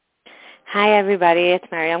Hi, everybody. It's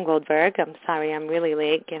Miriam Goldberg. I'm sorry I'm really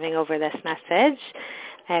late giving over this message.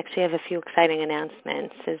 I actually have a few exciting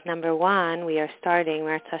announcements. Number one, we are starting,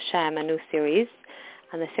 Meretz Hashem, a new series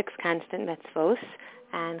on the 6 constant mitzvos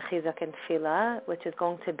and Chizuk and Tefillah, which is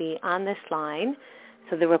going to be on this line.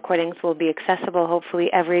 So the recordings will be accessible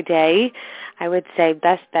hopefully every day. I would say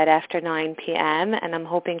best bet after 9 p.m. And I'm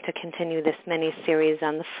hoping to continue this mini-series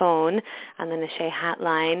on the phone, on the Neshei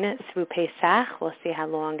hotline through Pesach. We'll see how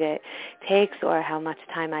long it takes or how much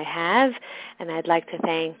time I have. And I'd like to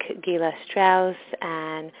thank Gila Strauss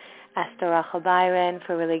and Esther Rachel Byron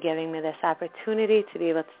for really giving me this opportunity to be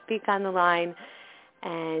able to speak on the line.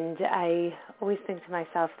 And I always think to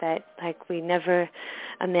myself that, we never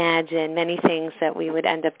imagine many things that we would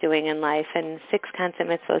end up doing in life. And 6 constant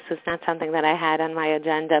mitzvos was not something that I had on my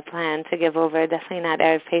agenda planned to give over, definitely not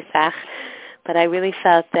Erev Pesach. But I really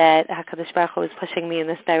felt that HaKadosh Baruch Hu was pushing me in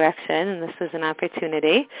this direction, and this was an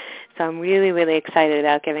opportunity. So I'm really, really excited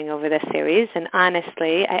about giving over this series. And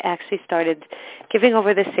honestly, I actually started giving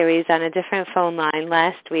over this series on a different phone line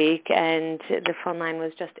last week, and the phone line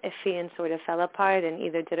was just iffy and sort of fell apart and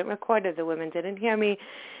either didn't record or the women didn't hear me.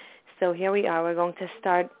 So here we are. We're going to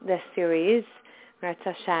start this series, Meretz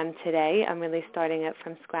Hashem, today. I'm really starting it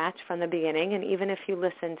from scratch, from the beginning. And even if you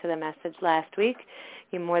listened to the message last week,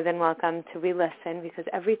 you're more than welcome to re-listen, because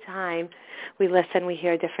every time we listen, we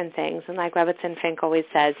hear different things. And like Rebbetzin Fink always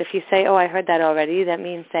says, if you say, oh, I heard that already, that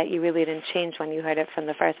means that you really didn't change when you heard it from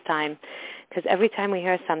the first time. Because every time we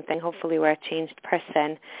hear something, hopefully we're a changed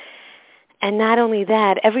person. And not only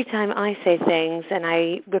that, every time I say things and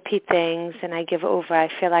I repeat things and I give over, I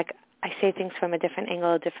feel like I say things from a different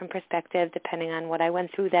angle, a different perspective, depending on what I went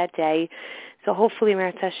through that day. So hopefully,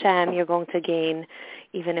 Meretz Hashem, you're going to gain,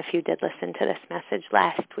 even if you did listen to this message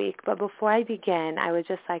last week. But before I begin, I would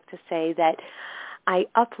just like to say that I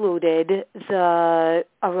uploaded a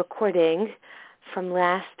recording from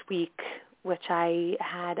last week, which I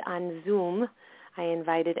had on Zoom. I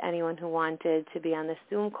invited anyone who wanted to be on the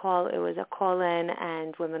Zoom call. It was a call-in,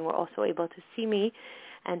 and women were also able to see me.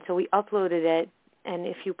 And so we uploaded it. And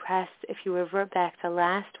if you revert back to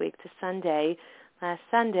last week, to last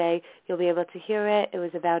Sunday, you'll be able to hear it. It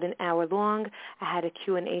was about an hour long. I had a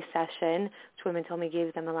Q&A session, which women told me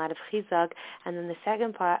gave them a lot of chizuk. And then the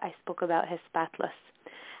second part, I spoke about hispatlus.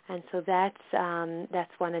 And so that's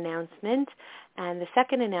one announcement. And the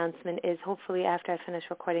second announcement is, hopefully after I finish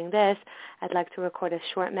recording this, I'd like to record a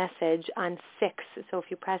short message on 6. So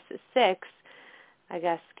if you press 6, I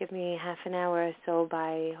guess give me half an hour or so,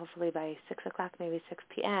 hopefully by 6 o'clock, maybe 6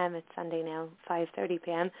 p.m. It's Sunday now, 5:30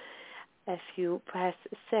 p.m. If you press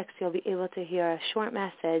 6, you'll be able to hear a short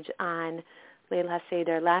message on Leil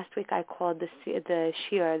HaSeder. Last week I called the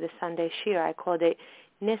Shiur, the Sunday Shiur, I called it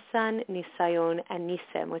Nisan, Nisayon, and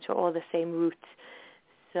Nisim, which are all the same root.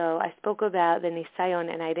 So I spoke about the Nisayon,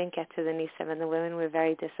 and I didn't get to the Nisim, and the women were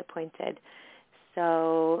very disappointed.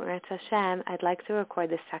 So, Meretz Hashem, I'd like to record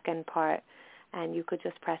the second part, and you could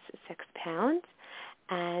just press £6.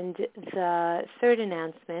 And the third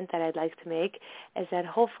announcement that I'd like to make is that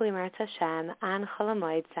hopefully, Meretz Hashem, on Chol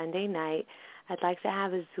Hamoed, Sunday night, I'd like to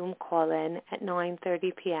have a Zoom call-in at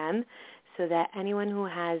 9:30 p.m. so that anyone who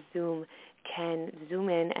has Zoom can Zoom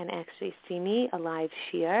in and actually see me, a live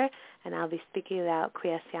shiur, and I'll be speaking about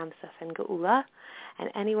Kriyas Yamsuf and Geula. And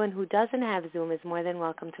anyone who doesn't have Zoom is more than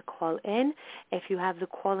welcome to call in. If you have the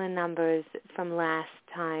call-in numbers from last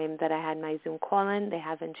time that I had my Zoom call-in, they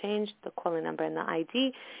haven't changed, the call-in number and the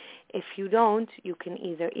ID. If you don't, you can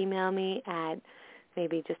either email me at,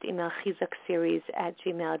 maybe just email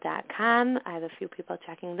chizukseries@gmail.com. I have a few people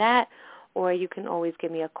checking that. Or you can always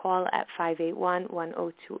give me a call at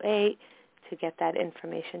 581-1028 to get that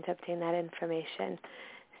information, to obtain that information.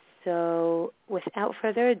 So without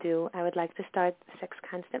further ado, I would like to start 6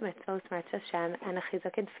 constant mitzvos, Meretz Hashem, and a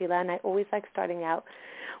chizuk and tefillah. And I always like starting out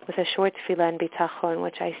with a short tefillah and bitachon,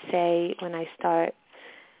 which I say when I start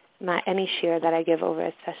any shiur that I give over,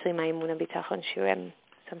 especially my emunah bitachon shiurim.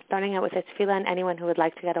 So I'm starting out with a tefillah, and anyone who would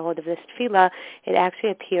like to get a hold of this tefillah, it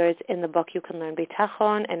actually appears in the book You Can Learn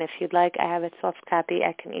Bitachon, and if you'd like, I have a soft copy.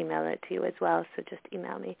 I can email it to you as well, so just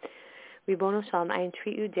email me. Ribono Shalom, I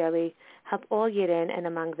entreat you dearly. Help all Yidden, and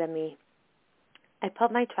among them me. I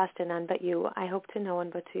put my trust in none but you. I hope to no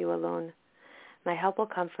one but to you alone. My help will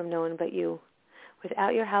come from no one but you.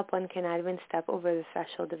 Without your help, one cannot even step over the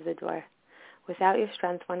threshold of the door. Without your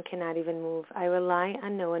strength, one cannot even move. I rely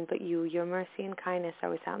on no one but you. Your mercy and kindness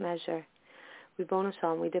are without measure. Ribono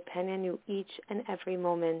Shalom, we depend on you each and every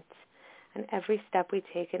moment, and every step we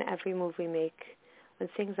take and every move we make. When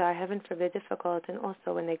things are, heaven forbid, difficult, and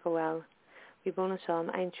also when they go well. Ribono Shalom,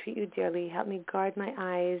 I entreat you dearly, help me guard my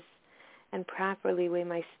eyes and properly weigh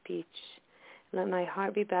my speech. Let my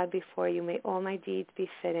heart be bowed before you. May all my deeds be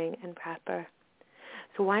fitting and proper.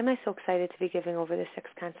 So why am I so excited to be giving over the 6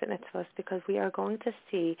 constant mitzvos? Because we are going to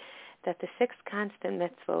see that the 6 constant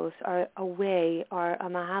mitzvos are a way, are a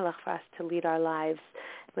mahalach for us to lead our lives.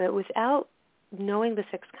 But without knowing the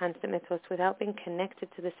 6 constant mitzvos, without being connected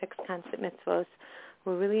to the 6 constant mitzvos,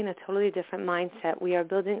 we're really in a totally different mindset. We are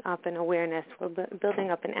building up an awareness. We're building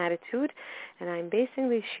up an attitude. And I'm basing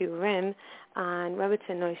these shiurim on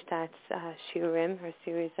Rebbetzin Neustadt's shiurim, her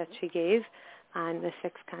series that she gave on the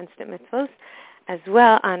 6 constant mitzvos, as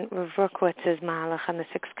well on Rav Berkowitz's Mahalach on the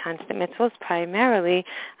 6 constant mitzvos, primarily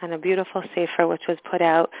on a beautiful sefer which was put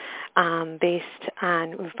out based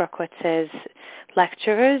on Rav Berkowitz's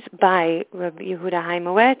lectures by Rabbi Yehuda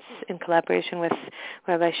Haimowitz in collaboration with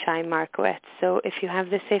Rabbi Shai Markowitz. So if you have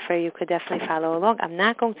the sefer, you could definitely follow along. I'm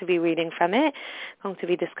not going to be reading from it. I'm going to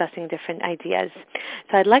be discussing different ideas.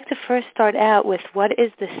 So I'd like to first start out with what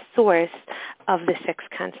is the source of the 6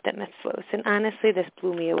 constant mitzvos. And honestly, this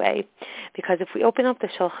blew me away, because if we open up the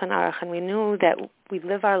Shulchan Aruch and we knew that we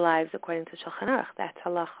live our lives according to Shulchan Aruch, that's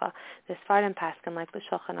halacha. The Sfardim paskin like the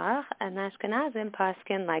Shulchan Aruch, and the Ashkenazim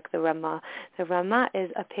paskin like the Ramah. The Ramah is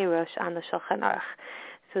a perush on the Shulchan Aruch.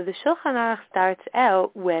 So the Shulchan Aruch starts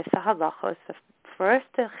out with the halachos. The first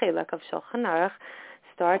chilek of Shulchan Aruch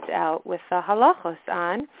starts out with the halachos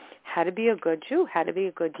on how to be a good Jew, how to be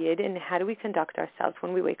a good Yid, and how do we conduct ourselves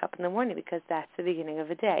when we wake up in the morning, because that's the beginning of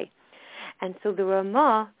a day. And so the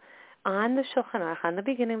Ramah on the Shulchan Aruch, on the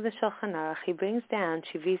beginning of the Shulchan Aruch, he brings down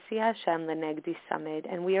Shivisi Hashem Lenegdi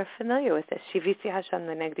Samid, and we are familiar with this. Shivisi Hashem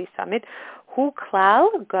Lenegdi Samid, Hu Klal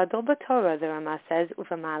Gadol B'Torah, the Ramah says,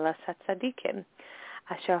 Uvamalas HaTzadikim,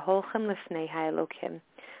 Asher Holchem Lefnei HaElokim.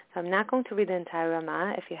 So I'm not going to read the entire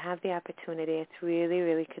Ramah. If you have the opportunity, it's really,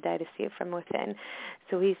 really kedai to see it from within.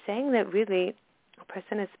 So he's saying that really a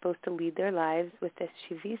person is supposed to lead their lives with this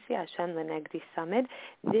Shivisi Hashem Lenegdi Samid.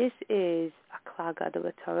 This is a Klal Gadol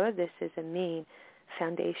B'Torah. This is a main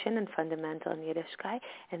foundation and fundamental in Yiddishkeit.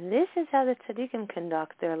 And this is how the tzaddikim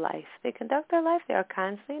conduct their life. They conduct their life. They are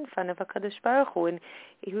constantly in front of a Kadosh Baruch Hu. And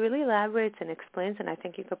he really elaborates and explains, and I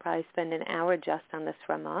think you could probably spend an hour just on this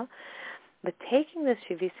Ramah. But taking this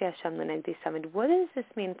Shivisi Hashem Lenegdi Samid, what does this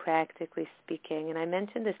mean practically speaking? And I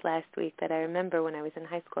mentioned this last week, that I remember when I was in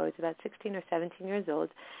high school, I was about 16 or 17 years old.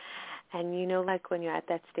 And you know, like when you're at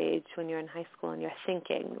that stage, when you're in high school and you're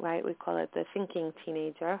thinking, right? We call it the thinking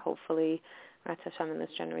teenager. Hopefully, Ratz Hashem, in this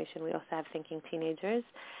generation, we also have thinking teenagers.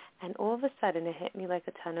 And all of a sudden, it hit me like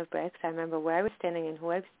a ton of bricks. I remember where I was standing and who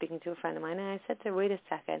I was speaking to, a friend of mine, and I said to her, wait a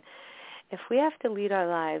second. If we have to lead our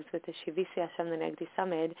lives with the Shivisi Hashem Lenegdi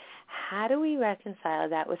Samid, how do we reconcile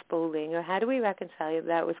that with bowling? Or how do we reconcile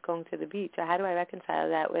that with going to the beach? Or how do I reconcile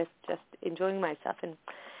that with just enjoying myself? And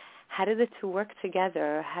how do the two work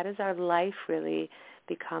together? How does our life really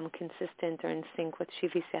become consistent or in sync with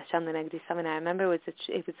Shivisi Hashem Lenegdi Samid? I remember it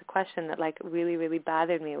was a question that like really, really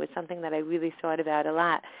bothered me. It was something that I really thought about a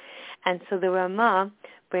lot. And so the Ramah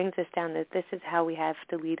brings us down that this is how we have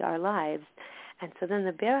to lead our lives. And so then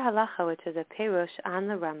the Be'er Halacha, which is a perush on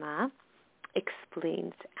the Ramah,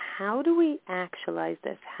 explains, how do we actualize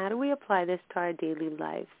this? How do we apply this to our daily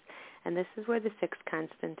lives? And this is where the 6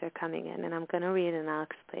 constants are coming in. And I'm going to read and I'll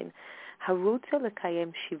explain. Harutza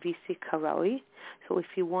lekayem shivisi karoi. So if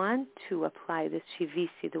you want to apply this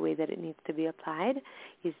shivisi the way that it needs to be applied,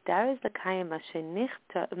 yizdar is lekayem mashe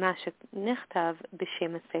nichtav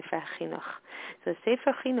b'shem sefer chinuch. So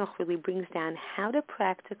sefer chinuch really brings down how to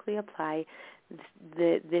practically apply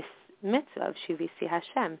this mitzvah of Shivisi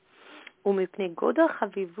Hashem. ומפני גודל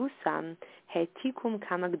חביבוסם העתיקום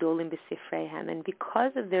כמה גדולים בספריהם. And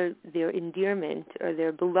because of their endearment or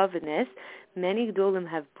their belovedness, many gdolim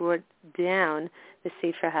have brought down the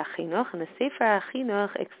Sefer HaChinuch. And the Sefer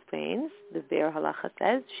HaChinuch explains, the Be'er Halacha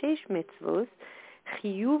says, Sheish mitzvos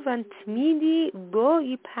chiyuvan tmidi bo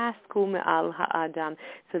yipasku me'al ha'adam.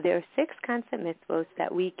 So there are 6 constant mitzvos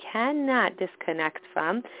that we cannot disconnect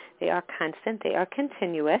from. They are constant, they are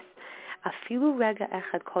continuous. Afilu rega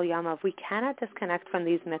echad kol yamav. We cannot disconnect from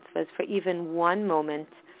these mitzvahs for even one moment.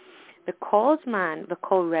 The kol zman, the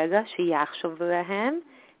kol rega sheyachshav lehem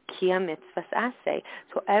ki mitzvahs aseh.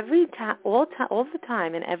 So every time, all the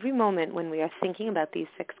time, and every moment when we are thinking about these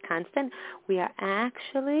 6 constant, we are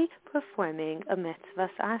actually performing a mitzvahs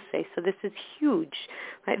aseh. So this is huge,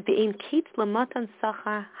 right? Ve'in kitz lamatan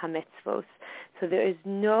sachar hamitzvos. So there is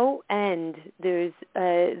no end. There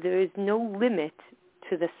is no limit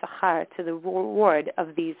to the sachar, to the reward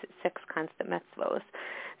of these 6 constant mitzvos.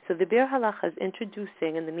 So the Bir Halacha is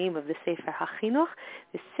introducing, in the name of the Sefer HaChinuch,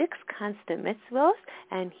 the 6 constant mitzvos,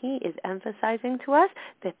 and he is emphasizing to us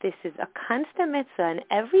that this is a constant mitzvah, and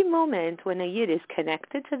every moment when a Yid is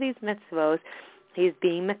connected to these mitzvos, he is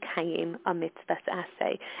being mekayim a mitzvah's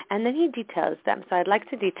asay. And then he details them. So I'd like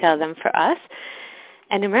to detail them for us.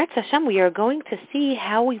 And in Meretz Hashem, we are going to see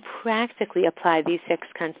how we practically apply these 6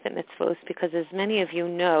 constant mitzvos, because as many of you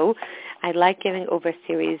know, I like giving over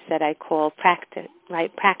series that I call practical. They're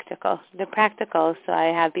practical. So I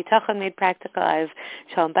have Bitachon made practical, I have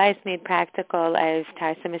Shalom Bayis made practical, I have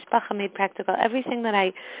Tarsa Mishpacha made practical. Everything that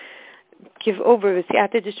I give over is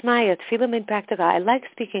Siyata Dishmaya, Tefillah made practical. I like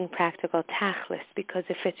speaking practical, tachlis, because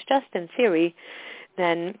if it's just in theory,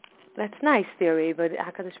 then that's nice theory, but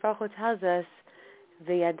HaKadosh Baruch Hu tells us,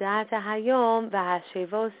 V'yadata hayom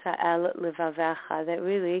v'hashevos ha'el levavecha, that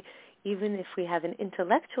really, even if we have an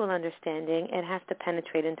intellectual understanding, it has to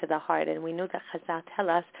penetrate into the heart. And we know that Chazal tell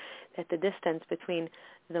us that the distance between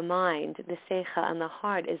the mind, the seicha, and the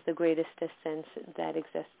heart is the greatest distance that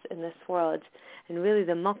exists in this world. And really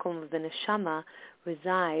the makom of the neshama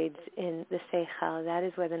resides in the seicha. That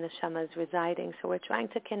is where the neshama is residing. So we're trying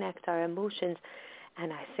to connect our emotions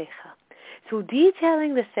and our seicha. So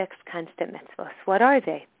detailing the 6 constant mitzvos, what are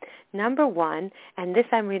they? Number 1, and this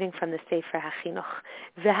I'm reading from the Sefer HaChinuch,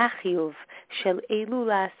 V'hachiyuv shel elu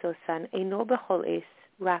la'asosan eino b'chol es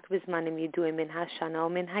rak b'zmanim yiduim min hashana o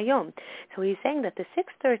min hayom. So he's saying that the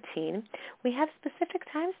 6:13, we have specific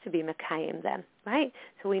times to be mekayim them, right?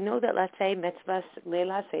 So we know that, let's say, mitzvahs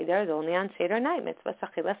leila seder is only on seder night. Mitzvahs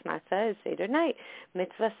achilas matzah is seder night.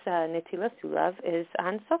 Mitzvahs netilas lulav is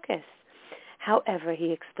on Sukkot. However,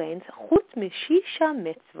 he explains, Chutz mishisha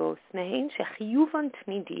mitzvos mehein shechiyuvan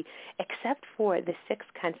tmidi, except for the 6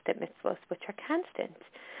 constant mitzvos, which are constant.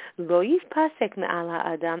 Lo yivpasek me'al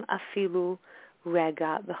ha'adam afilu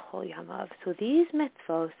rega b'chol yamav. So these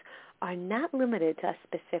mitzvos are not limited to a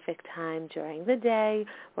specific time during the day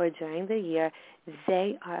or during the year.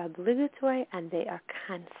 They are obligatory and they are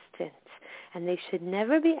constant. And they should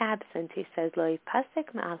never be absent. He says, Lo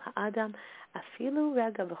yivpasek me'al ha'adam afilu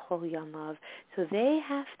rega b'chol yamav. So they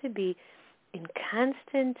have to be in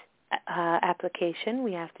constant application.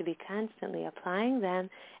 We have to be constantly applying them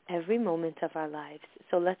every moment of our lives.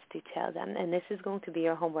 So let's detail them. And this is going to be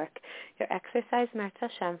your homework. Your exercise, Meretz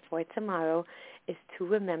Hashem, for tomorrow is to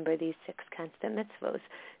remember these 6 constant mitzvos.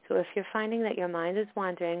 So if you're finding that your mind is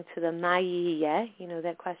wandering to the ma'iyeh, you know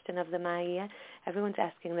that question of the ma'iyeh? Everyone's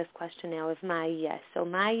asking this question now of ma'iyeh. So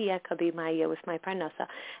ma'iyeh could be ma'iyeh with my parnasa,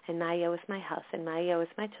 and ma'iyeh with my house, and ma'iyeh with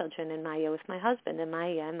my children, and ma'iyeh with my husband, and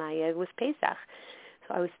ma'iyeh with Pesach.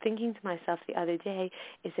 So I was thinking to myself the other day,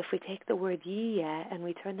 is if we take the word yiyeh and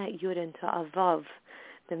we turn that yud into a vav,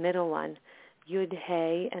 the middle one, Yud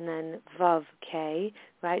Hey and then Vav K,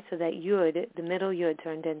 right? So that Yud, the middle Yud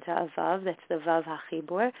turned into a Vav, that's the Vav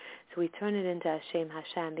HaChibur. So we turn it into Hashem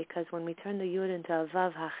Hashem, because when we turn the Yud into a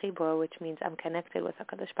Vav HaChibur, which means I'm connected with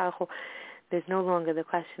HaKadosh Baruch Hu, there's no longer the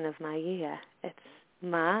question of Ma'iyah. It's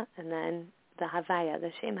Ma and then the Havaya,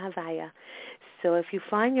 the Shem Havaya. So if you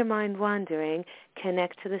find your mind wandering,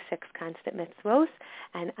 connect to the 6 constant mitzvos,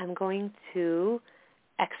 and I'm going to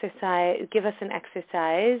give us an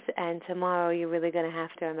exercise, and tomorrow you're really going to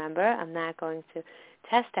have to remember. I'm not going to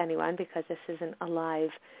test anyone because this isn't a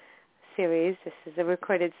live series. This is a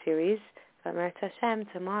recorded series. But Meretz Hashem,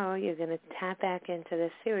 tomorrow you're going to tap back into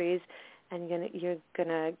this series, and you're going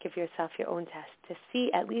to give yourself your own test to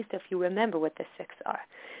see at least if you remember what the 6 are.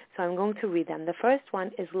 So I'm going to read them. The first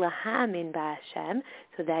one is Lahamin Ba'Hashem,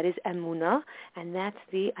 so that is Emunah, and that's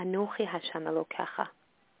the Anochi Hashem Elokecha.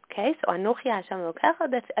 Okay, so Anochi Hashem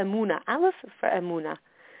Elokecha, that's Emunah, Aleph for Emunah.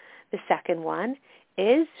 The second one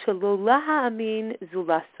is Shelo Laha'amin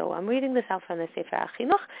Zulaso. I'm reading this out from the Sefer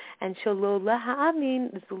HaChinuch, and Shelo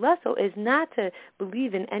Laha'amin Zulaso is not to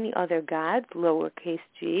believe in any other God, lowercase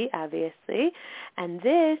g, obviously, and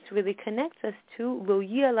this really connects us to Lo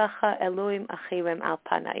Yiyalacha Elohim Achirem Al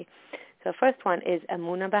Panai. So the first one is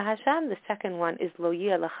Emunah B'Hashem. The second one is Lo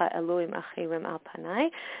Yiyalacha Elohim Achirem Al Panai.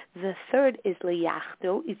 The third is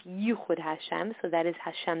Liyachdo, is Yichud Hashem, so that is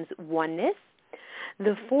Hashem's oneness.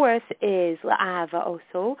 The fourth is La'ava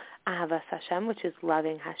Oso, Ahavas Hashem, which is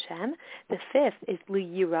loving Hashem. The fifth is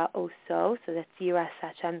Liyira Oso, so that's Yiras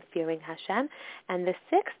Hashem, fearing Hashem. And the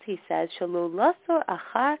sixth, he says, Shelo Lasor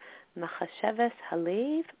Achar Machasheves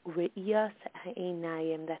Halev Re'iyas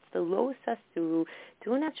Ha'einayim. That's the Lo Sasuru.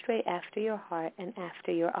 Do not stray after your heart and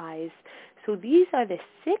after your eyes. So these are the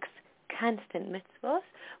 6 constant mitzvot,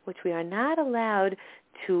 which we are not allowed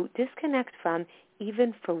to disconnect from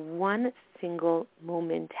even for one single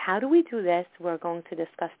moment. How do we do this? We're going to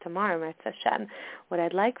discuss tomorrow, Mirz Hashem. What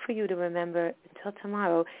I'd like for you to remember until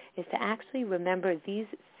tomorrow is to actually remember these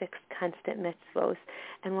 6 constant mitzvos.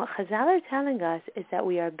 And what Chazal are telling us is that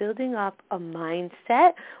we are building up a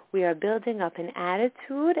mindset, we are building up an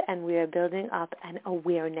attitude, and we are building up an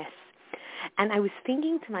awareness. And I was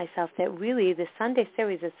thinking to myself that really the Sunday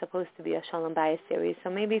series is supposed to be a Shalom Bayis series, so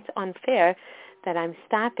maybe it's unfair that I'm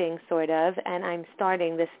stopping, sort of, and I'm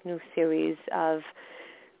starting this new series of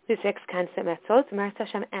the 6 constant mitzvot. Mirz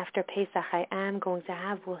Hashem, after Pesach, I am going to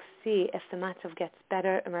have, we'll see if the matzav gets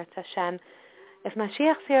better, Mirz Hashem. If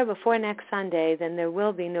Mashiach's here before next Sunday, then there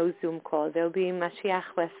will be no Zoom call. There will be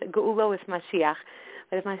Mashiach with, Geula with Mashiach.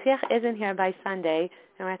 But if Mashiach isn't here by Sunday,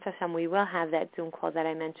 then Mirz Hashem, we will have that Zoom call that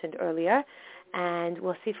I mentioned earlier. And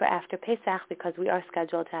we'll see for after Pesach, because we are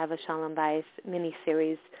scheduled to have a Shalom Bayis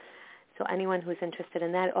mini-series. So anyone who's interested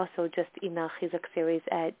in that, also just email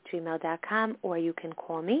chizukseries@gmail.com, or you can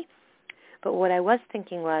call me. But what I was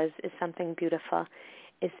thinking is something beautiful,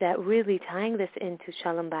 is that really tying this into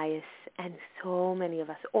Shalom Bayis, and so many of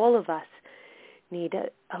us, all of us, need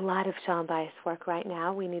a lot of Shalom Bayis work right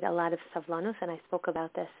now. We need a lot of savlanus, and I spoke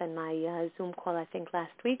about this in my Zoom call, I think,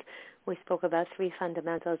 last week. We spoke about 3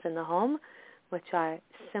 fundamentals in the home, which are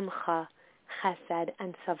simcha, chesed,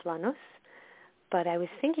 and savlanus. But I was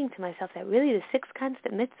thinking to myself that really the 6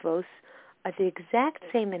 constant mitzvos are the exact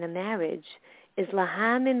same in a marriage. Is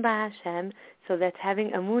lahamin ba'Hashem, so that's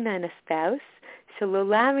having amunah in a spouse.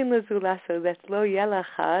 Shalolamin lazula, so that's lo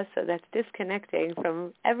yelacha, so that's disconnecting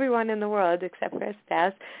from everyone in the world except for a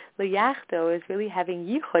spouse. Lo is really having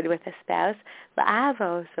yichud with a spouse.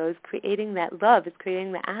 La'avo, so is creating that love, is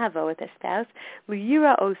creating the ahava with a spouse. Lo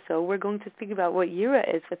yira also, we're going to speak about what yira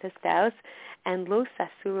is with a spouse. And lo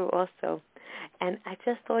sasuru also. And I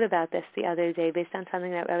just thought about this the other day based on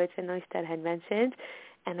something that Rabbi Neustadt had mentioned.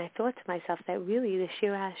 And I thought to myself that really the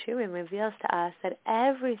Shiur HaShiurim reveals to us that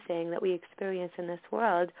everything that we experience in this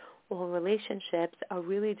world, all relationships, are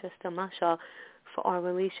really just a mashal for our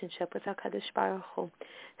relationship with HaKadosh Baruch Hu.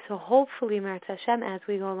 So hopefully, Mirz Hashem, as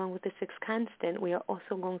we go along with the 6 constant, we are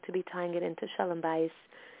also going to be tying it into Shalom Bayis.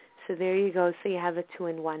 So there you go. So you have a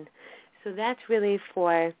 2-in-1. So that's really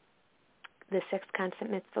for the 6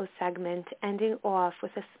 constant mitzvot segment, ending off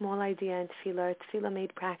with a small idea in Tefillah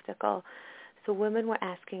made practical. So women were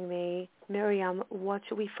asking me, Miriam, what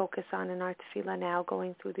should we focus on in our Tefillah now,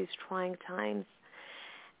 going through these trying times?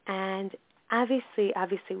 And obviously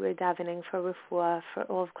we're davening for refuah, for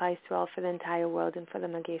all of Klal Yisrael, for the entire world, and for the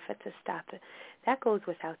Magefa to stop it. That goes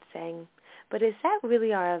without saying. But is that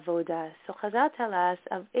really our avoda? So Chazal tell us,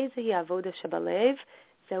 of Ezehi avoda shebalev,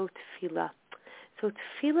 zeu Tefillah. So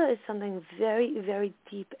tefillah is something very, very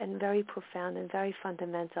deep and very profound and very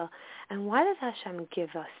fundamental. And why does Hashem give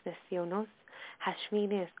us nisyonos?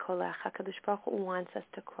 Hashmini is kolach. HaKadosh Baruch Hu wants us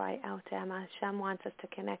to cry out to Him. Hashem wants us to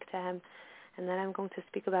connect to Him. And then I'm going to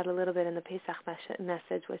speak about a little bit in the Pesach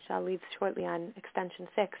message, which I'll leave shortly on extension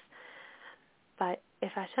 6. But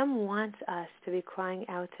if Hashem wants us to be crying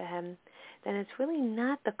out to Him, then it's really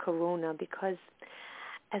not the corona, because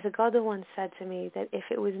as a Gadol once said to me, that if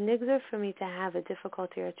it was nigzer for me to have a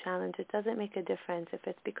difficulty or a challenge, it doesn't make a difference if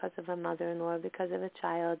it's because of a mother-in-law, because of a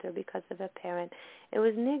child, or because of a parent. It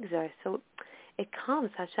was nigzer. So it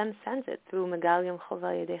comes, Hashem sends it through Megalim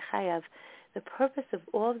Chova Yedei Chayav. The purpose of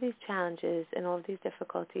all of these challenges and all of these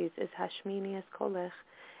difficulties is Hashmini es Kolech,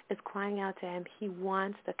 is crying out to Him. He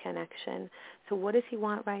wants the connection. So what does He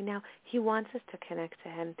want right now? He wants us to connect to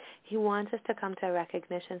Him. He wants us to come to a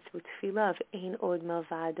recognition through tefillah of Ein Od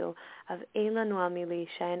Milvado, of Ein Lanu Al Milei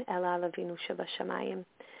She'en Ela Lavinu Shebashamayim.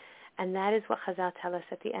 And that is what Chazal tell us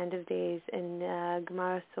at the end of days in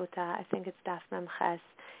Gemara Sota, I think it's Daf Mem Ches,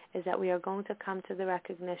 is that we are going to come to the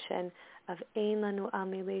recognition of Ein Lanu Al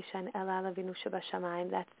Milei She'en Ela Lavinu Shebashamayim.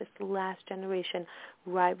 That's this last generation,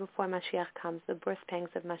 right before Mashiach comes, the birth pangs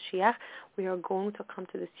of Mashiach. We are going to come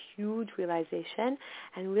to this huge realization,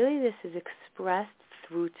 and really this is expressed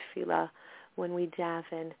through tefillah when we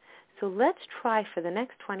daven. So let's try for the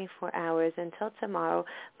next 24 hours until tomorrow,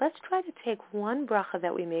 let's try to take one bracha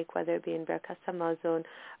that we make, whether it be in Birkas Hamazon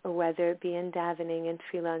or whether it be in davening and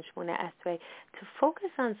Tefillah and Shmona Esrei, to focus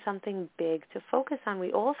on something big, to focus on,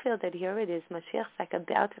 we all feel that here it is, Mashiach's like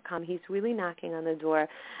about to come, He's really knocking on the door,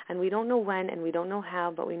 and we don't know when and we don't know how,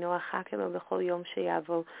 but we know Achakelo B'chol Yom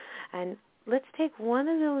She'yavo. And let's take one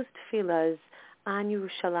of those tefillahs on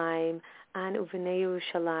Yerushalayim, on Uvenei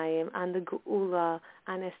Yerushalayim, on the Geula,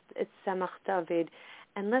 on Tzemach David,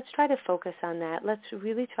 And let's try to focus on that. Let's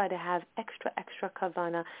really try to have extra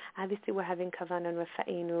kavana. Obviously, we're having kavana in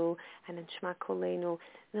Rafa'inu and in Shema Kolenu.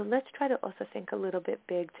 Now, let's try to also think a little bit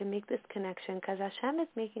big to make this connection, because Hashem is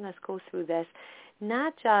making us go through this,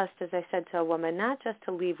 not just, as I said to a woman, not just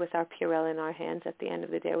to leave with our Purell in our hands at the end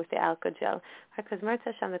of the day with the alcohol gel, because Mirz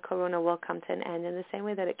Hashem, the corona will come to an end. In the same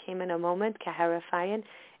way that it came in a moment, Kaharaf Ayin,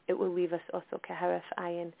 it will leave us also Kaharaf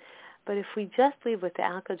Ayin. But if we just leave with the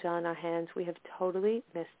alcohol gel in our hands, we have totally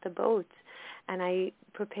missed the boat. And I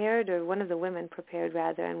prepared, or one of the women prepared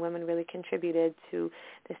rather, and women really contributed to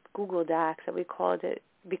this Google Docs that we called it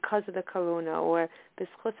Because of the Corona, or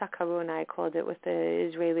B'zchut HaKorona, I called it, with the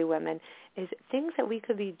Israeli women, is things that we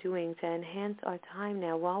could be doing to enhance our time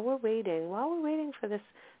now while we're waiting for this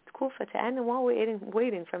Tkufa to end, and while we're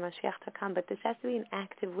waiting for Mashiach to come. But this has to be an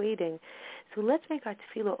active waiting. So let's make our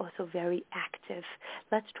tefillah also very active.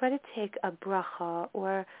 Let's try to take a bracha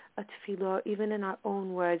or a tefillah, or even in our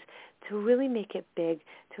own words, to really make it big,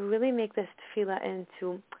 to really make this tefillah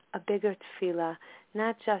into a bigger tefillah.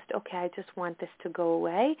 Not just, okay, I just want this to go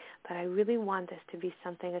away, but I really want this to be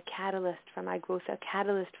something, a catalyst for my growth, a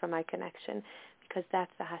catalyst for my connection, because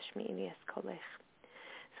that's the Hashmi Inias Kolech.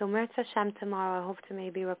 So Mirz Hashem, tomorrow I hope to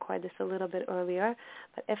maybe record this a little bit earlier,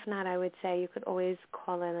 but if not, I would say you could always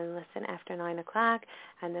call in and listen after 9 o'clock,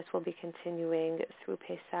 and this will be continuing through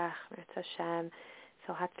Pesach, Mirz Hashem.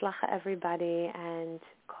 So Hatzlacha everybody, and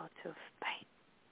Kol Tuv. Bye.